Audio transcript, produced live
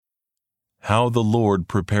How the Lord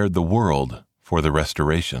Prepared the World for the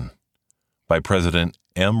Restoration, by President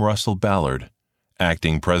M. Russell Ballard,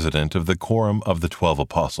 acting president of the Quorum of the 12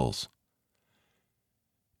 Apostles.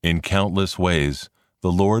 In countless ways,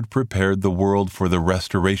 the Lord prepared the world for the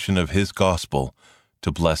restoration of His gospel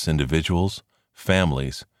to bless individuals,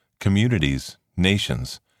 families, communities,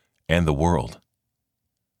 nations, and the world.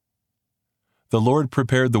 The Lord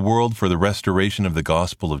prepared the world for the restoration of the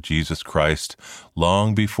gospel of Jesus Christ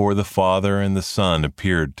long before the Father and the Son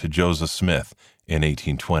appeared to Joseph Smith in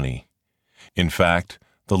 1820. In fact,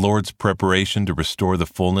 the Lord's preparation to restore the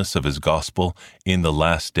fullness of His gospel in the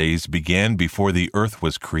last days began before the earth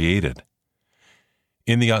was created.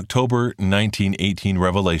 In the October 1918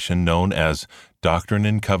 revelation known as Doctrine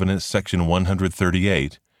and Covenants Section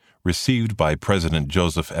 138, received by President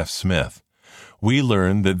Joseph F. Smith, we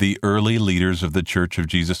learn that the early leaders of the Church of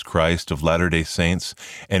Jesus Christ of Latter-day Saints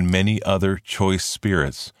and many other choice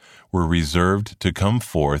spirits were reserved to come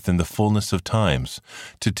forth in the fullness of times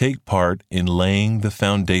to take part in laying the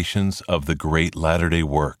foundations of the great latter-day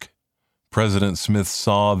work. President Smith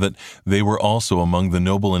saw that they were also among the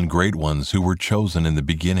noble and great ones who were chosen in the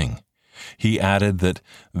beginning. He added that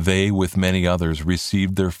they, with many others,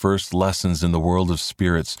 received their first lessons in the world of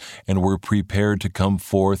spirits and were prepared to come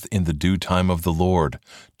forth in the due time of the Lord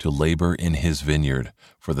to labor in His vineyard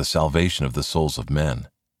for the salvation of the souls of men.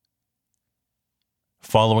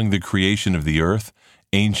 Following the creation of the earth,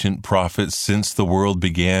 ancient prophets since the world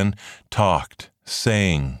began talked,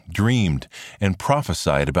 sang, dreamed, and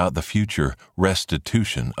prophesied about the future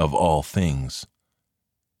restitution of all things.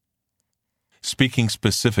 Speaking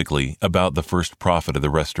specifically about the first prophet of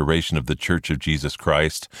the restoration of the Church of Jesus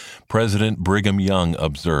Christ, President Brigham Young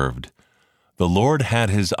observed, "The Lord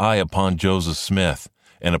had His eye upon Joseph Smith,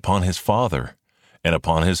 and upon his father, and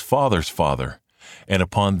upon his father's father, and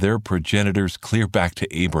upon their progenitors clear back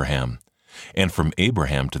to Abraham, and from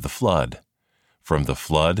Abraham to the flood, from the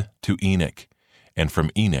flood to Enoch, and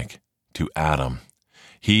from Enoch to Adam.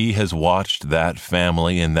 He has watched that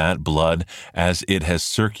family and that blood as it has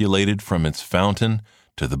circulated from its fountain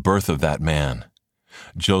to the birth of that man.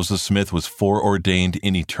 Joseph Smith was foreordained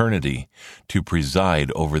in eternity to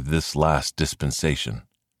preside over this last dispensation."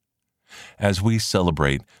 As we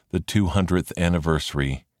celebrate the 200th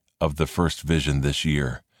anniversary of the first vision this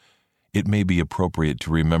year, it may be appropriate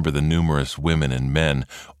to remember the numerous women and men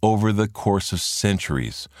over the course of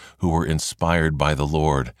centuries who were inspired by the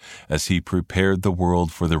Lord as He prepared the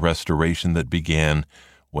world for the restoration that began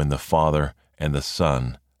when the Father and the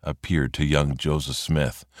Son appeared to young Joseph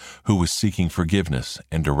Smith, who was seeking forgiveness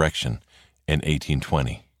and direction in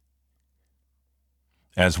 1820.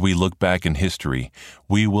 As we look back in history,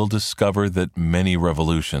 we will discover that many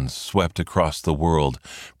revolutions swept across the world,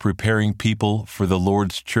 preparing people for the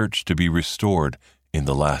Lord's church to be restored in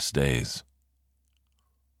the last days.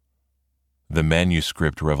 The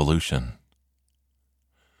Manuscript Revolution.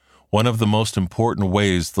 One of the most important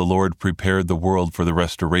ways the Lord prepared the world for the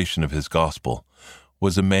restoration of His gospel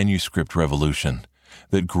was a manuscript revolution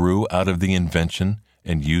that grew out of the invention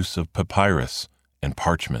and use of papyrus and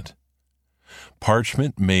parchment.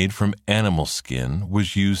 Parchment made from animal skin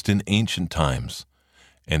was used in ancient times,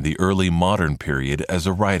 and the early modern period as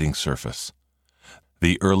a writing surface.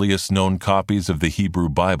 The earliest known copies of the Hebrew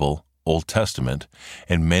Bible, Old Testament,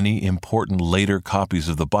 and many important later copies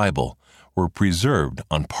of the Bible were preserved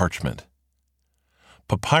on parchment.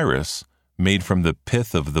 Papyrus, made from the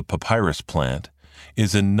pith of the papyrus plant,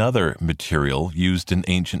 is another material used in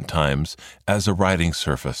ancient times as a writing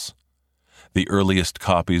surface. The earliest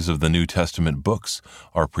copies of the New Testament books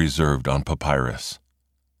are preserved on papyrus.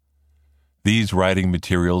 These writing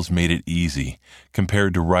materials made it easy,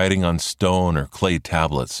 compared to writing on stone or clay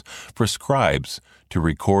tablets, for scribes to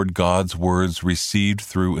record God's words received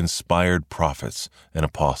through inspired prophets and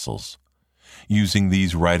apostles. Using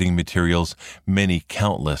these writing materials, many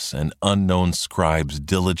countless and unknown scribes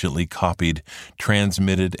diligently copied,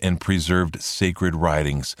 transmitted, and preserved sacred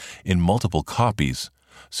writings in multiple copies,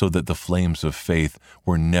 so that the flames of faith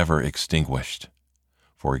were never extinguished.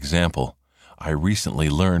 For example, I recently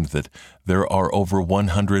learned that there are over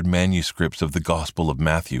 100 manuscripts of the Gospel of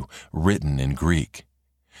Matthew written in Greek,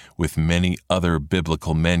 with many other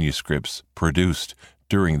biblical manuscripts produced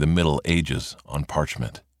during the Middle Ages on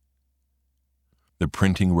parchment. The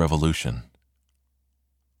Printing Revolution.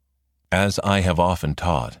 As I have often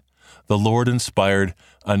taught, the Lord inspired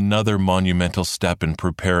another monumental step in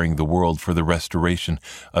preparing the world for the restoration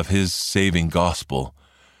of His saving gospel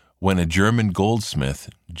when a German goldsmith,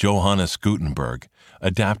 Johannes Gutenberg,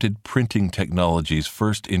 adapted printing technologies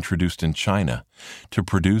first introduced in China to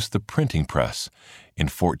produce the printing press in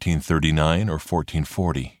 1439 or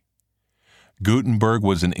 1440. Gutenberg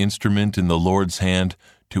was an instrument in the Lord's hand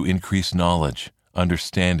to increase knowledge,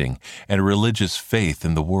 understanding, and religious faith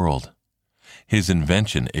in the world. His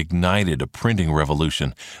invention ignited a printing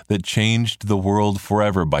revolution that changed the world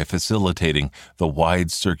forever by facilitating the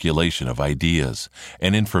wide circulation of ideas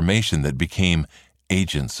and information that became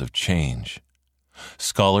agents of change.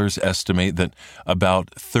 Scholars estimate that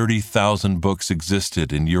about 30,000 books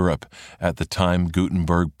existed in Europe at the time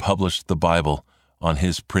Gutenberg published the Bible on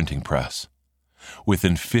his printing press.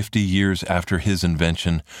 Within 50 years after his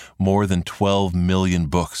invention, more than 12 million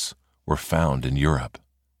books were found in Europe.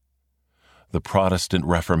 The Protestant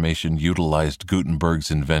Reformation utilized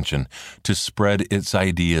Gutenberg's invention to spread its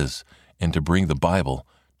ideas and to bring the Bible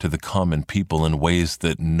to the common people in ways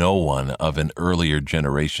that no one of an earlier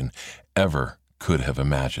generation ever could have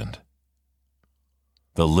imagined.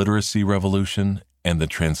 The Literacy Revolution and the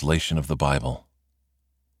Translation of the Bible.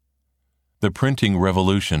 The printing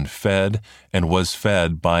revolution fed and was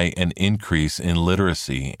fed by an increase in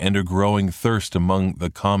literacy and a growing thirst among the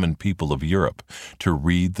common people of Europe to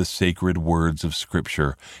read the sacred words of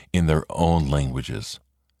Scripture in their own languages.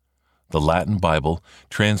 The Latin Bible,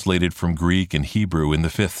 translated from Greek and Hebrew in the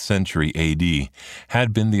 5th century A.D.,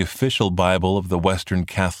 had been the official Bible of the Western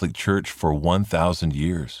Catholic Church for 1,000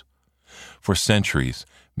 years. For centuries,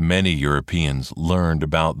 many Europeans learned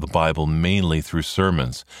about the Bible mainly through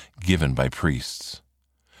sermons given by priests.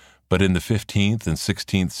 But in the 15th and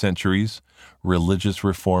 16th centuries, religious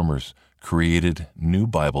reformers created new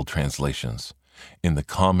Bible translations in the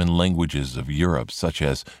common languages of Europe, such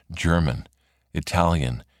as German,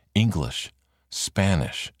 Italian, English,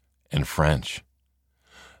 Spanish, and French.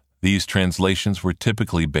 These translations were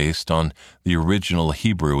typically based on the original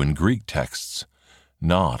Hebrew and Greek texts,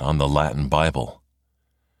 not on the Latin Bible.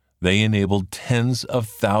 They enabled tens of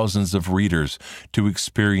thousands of readers to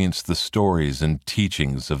experience the stories and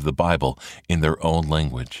teachings of the Bible in their own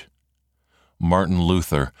language. Martin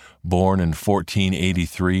Luther, born in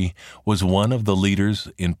 1483, was one of the leaders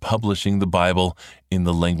in publishing the Bible in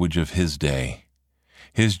the language of his day.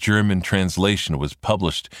 His German translation was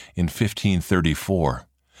published in 1534,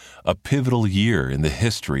 a pivotal year in the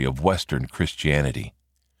history of Western Christianity.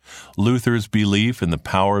 Luther's belief in the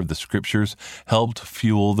power of the Scriptures helped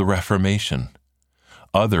fuel the Reformation.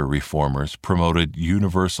 Other reformers promoted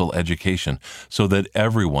universal education so that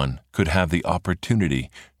everyone could have the opportunity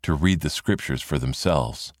to read the Scriptures for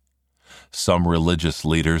themselves. Some religious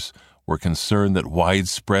leaders were concerned that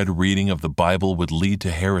widespread reading of the Bible would lead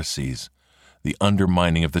to heresies, the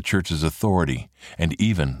undermining of the Church's authority, and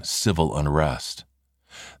even civil unrest.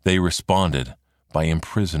 They responded by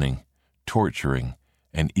imprisoning, torturing,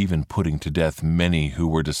 and even putting to death many who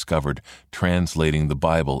were discovered translating the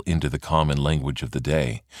Bible into the common language of the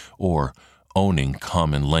day, or owning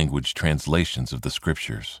common language translations of the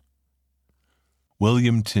Scriptures.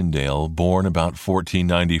 William Tyndale, born about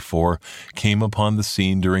 1494, came upon the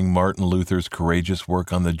scene during Martin Luther's courageous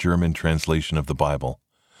work on the German translation of the Bible.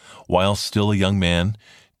 While still a young man,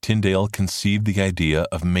 Tyndale conceived the idea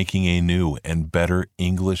of making a new and better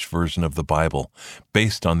English version of the Bible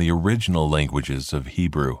based on the original languages of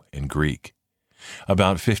Hebrew and Greek.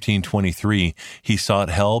 About 1523, he sought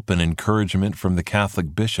help and encouragement from the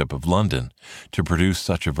Catholic Bishop of London to produce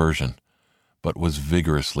such a version, but was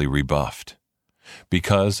vigorously rebuffed.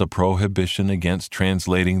 Because a prohibition against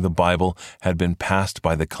translating the Bible had been passed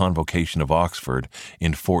by the Convocation of Oxford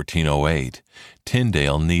in 1408,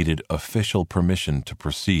 Tyndale needed official permission to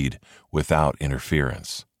proceed without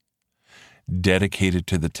interference. Dedicated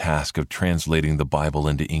to the task of translating the Bible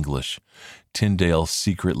into English, Tyndale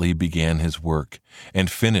secretly began his work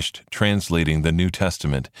and finished translating the New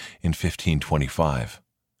Testament in 1525.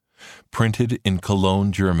 Printed in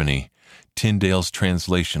Cologne, Germany, Tyndale's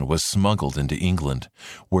translation was smuggled into England,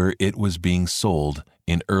 where it was being sold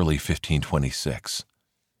in early 1526.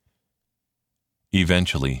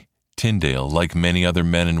 Eventually, Tyndale, like many other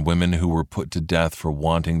men and women who were put to death for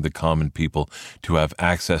wanting the common people to have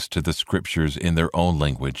access to the Scriptures in their own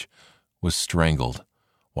language, was strangled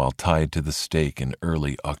while tied to the stake in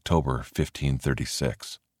early October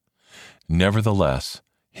 1536. Nevertheless,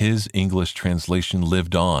 his English translation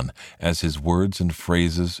lived on as his words and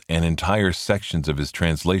phrases and entire sections of his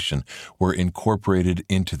translation were incorporated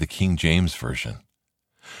into the King James Version.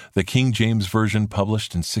 The King James Version,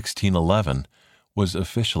 published in 1611, was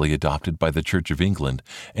officially adopted by the Church of England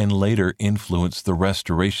and later influenced the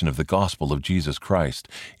restoration of the gospel of Jesus Christ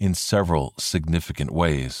in several significant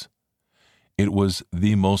ways. It was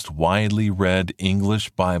the most widely read English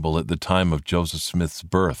Bible at the time of Joseph Smith's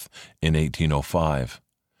birth in 1805.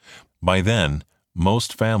 By then,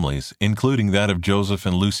 Most families, including that of Joseph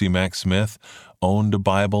and Lucy Mack Smith, owned a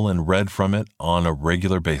Bible and read from it on a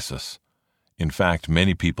regular basis. In fact,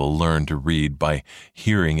 many people learn to read by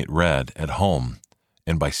hearing it read at home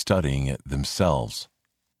and by studying it themselves.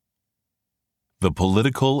 The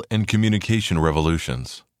political and communication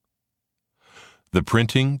revolutions. The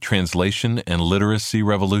printing, translation, and literacy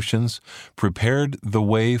revolutions prepared the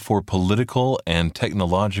way for political and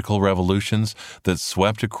technological revolutions that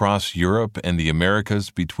swept across Europe and the Americas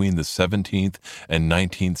between the 17th and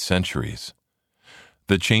 19th centuries.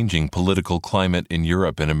 The changing political climate in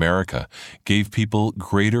Europe and America gave people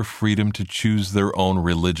greater freedom to choose their own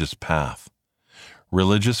religious path.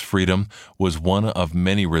 Religious freedom was one of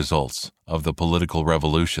many results of the political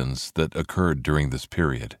revolutions that occurred during this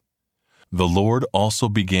period. The Lord also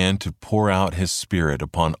began to pour out His Spirit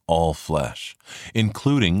upon all flesh,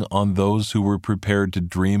 including on those who were prepared to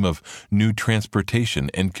dream of new transportation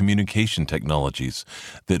and communication technologies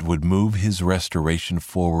that would move His restoration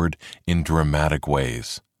forward in dramatic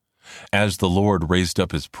ways. As the Lord raised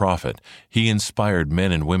up His prophet, He inspired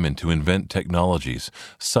men and women to invent technologies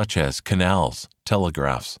such as canals,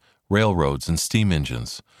 telegraphs, railroads, and steam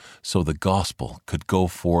engines, so the gospel could go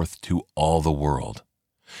forth to all the world.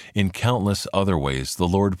 In countless other ways, the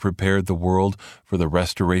Lord prepared the world for the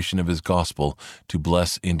restoration of His gospel to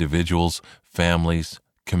bless individuals, families,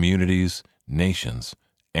 communities, nations,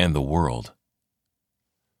 and the world.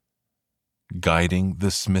 Guiding the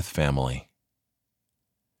Smith family.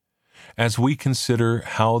 As we consider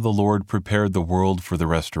how the Lord prepared the world for the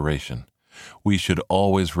restoration, we should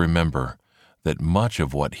always remember that much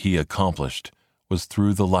of what He accomplished was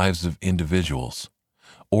through the lives of individuals.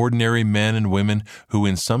 Ordinary men and women who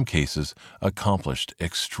in some cases accomplished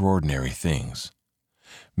extraordinary things.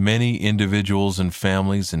 Many individuals and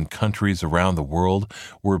families in countries around the world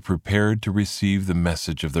were prepared to receive the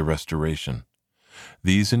message of the restoration.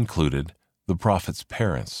 These included the prophet's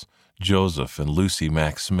parents, Joseph and Lucy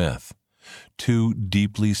Mack Smith, two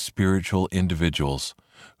deeply spiritual individuals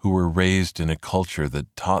who were raised in a culture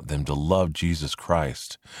that taught them to love Jesus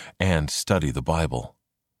Christ and study the Bible.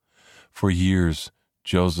 For years,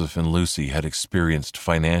 Joseph and Lucy had experienced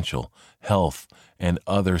financial, health, and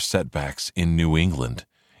other setbacks in New England,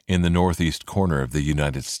 in the northeast corner of the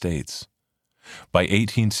United States. By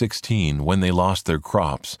 1816, when they lost their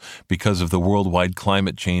crops because of the worldwide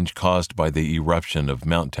climate change caused by the eruption of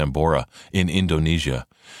Mount Tambora in Indonesia,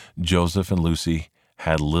 Joseph and Lucy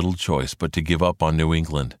had little choice but to give up on New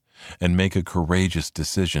England and make a courageous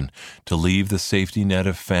decision to leave the safety net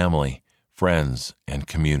of family, friends, and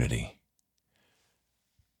community.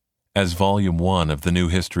 As Volume 1 of the New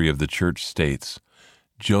History of the Church states,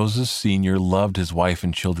 Joseph Sr. loved his wife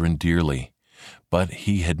and children dearly, but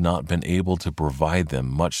he had not been able to provide them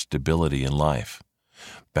much stability in life.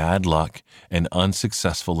 Bad luck and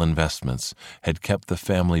unsuccessful investments had kept the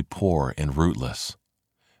family poor and rootless.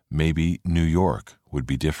 Maybe New York would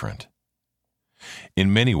be different.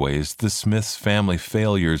 In many ways, the Smiths' family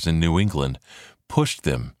failures in New England pushed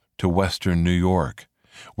them to Western New York,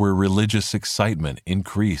 where religious excitement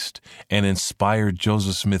increased and inspired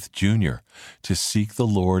Joseph Smith, Jr. to seek the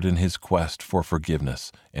Lord in his quest for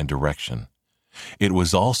forgiveness and direction. It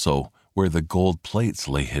was also where the gold plates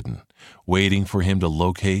lay hidden, waiting for him to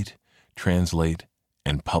locate, translate,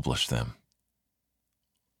 and publish them.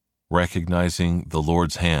 Recognizing the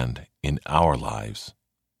Lord's hand in our lives.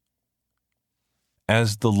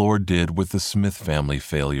 As the Lord did with the Smith family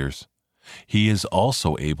failures, He is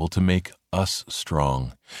also able to make us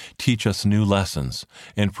strong, teach us new lessons,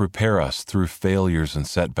 and prepare us through failures and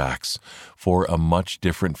setbacks for a much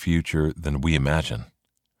different future than we imagine.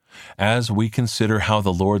 As we consider how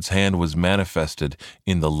the Lord's hand was manifested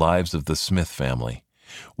in the lives of the Smith family,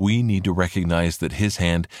 we need to recognize that His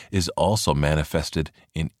hand is also manifested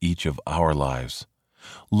in each of our lives.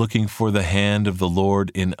 Looking for the hand of the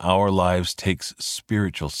Lord in our lives takes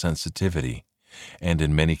spiritual sensitivity, and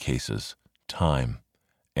in many cases, time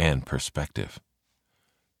and perspective.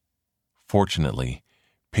 Fortunately,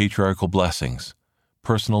 patriarchal blessings,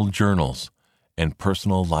 personal journals, and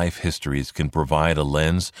personal life histories can provide a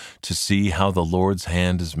lens to see how the Lord's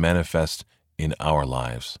hand is manifest in our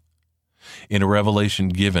lives. In a revelation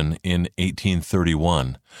given in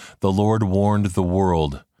 1831, the Lord warned the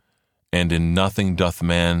world, "And in nothing doth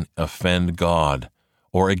man offend God,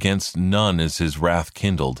 or against none is his wrath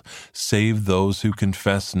kindled, save those who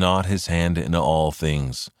confess not his hand in all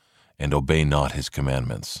things, and obey not his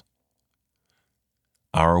commandments."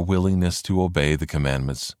 Our willingness to obey the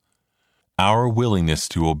commandments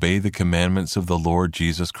of the Lord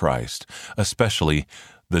Jesus Christ, especially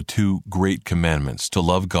the two great commandments to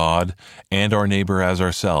love God and our neighbor as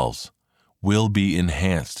ourselves, will be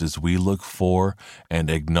enhanced as we look for and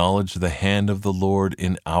acknowledge the hand of the Lord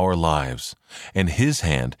in our lives, and His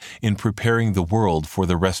hand in preparing the world for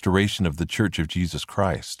the restoration of the Church of Jesus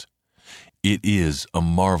Christ. It is a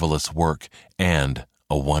marvelous work and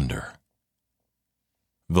a wonder.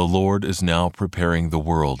 The Lord is now preparing the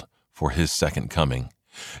world for His second coming,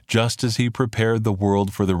 just as He prepared the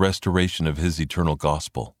world for the restoration of His eternal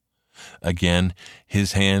gospel. Again,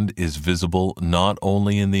 His hand is visible not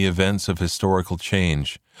only in the events of historical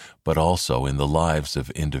change, but also in the lives of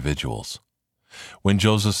individuals. When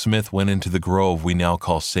Joseph Smith went into the grove we now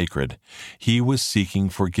call sacred, he was seeking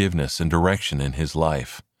forgiveness and direction in his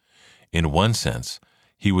life. In one sense,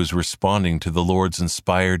 he was responding to the Lord's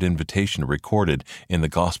inspired invitation recorded in the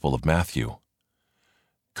Gospel of Matthew.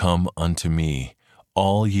 "Come unto me,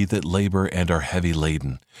 all ye that labor and are heavy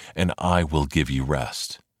laden, and I will give you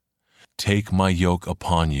rest. Take my yoke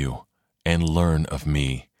upon you, and learn of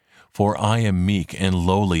me, for I am meek and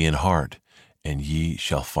lowly in heart, and ye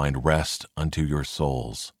shall find rest unto your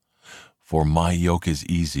souls. For my yoke is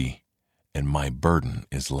easy, and my burden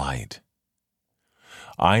is light."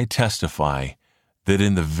 I testify that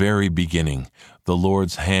in the very beginning, the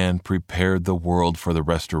Lord's hand prepared the world for the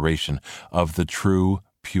restoration of the true,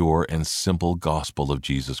 pure, and simple gospel of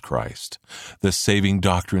Jesus Christ, the saving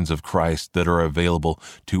doctrines of Christ that are available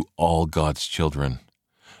to all God's children.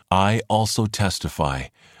 I also testify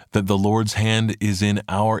that the Lord's hand is in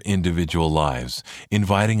our individual lives,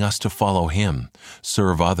 inviting us to follow Him,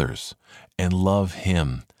 serve others, and love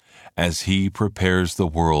Him as He prepares the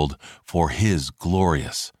world for His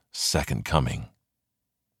glorious second coming.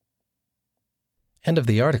 End of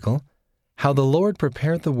the article, How the Lord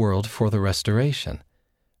Prepared the World for the Restoration,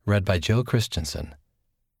 read by Joe Christensen.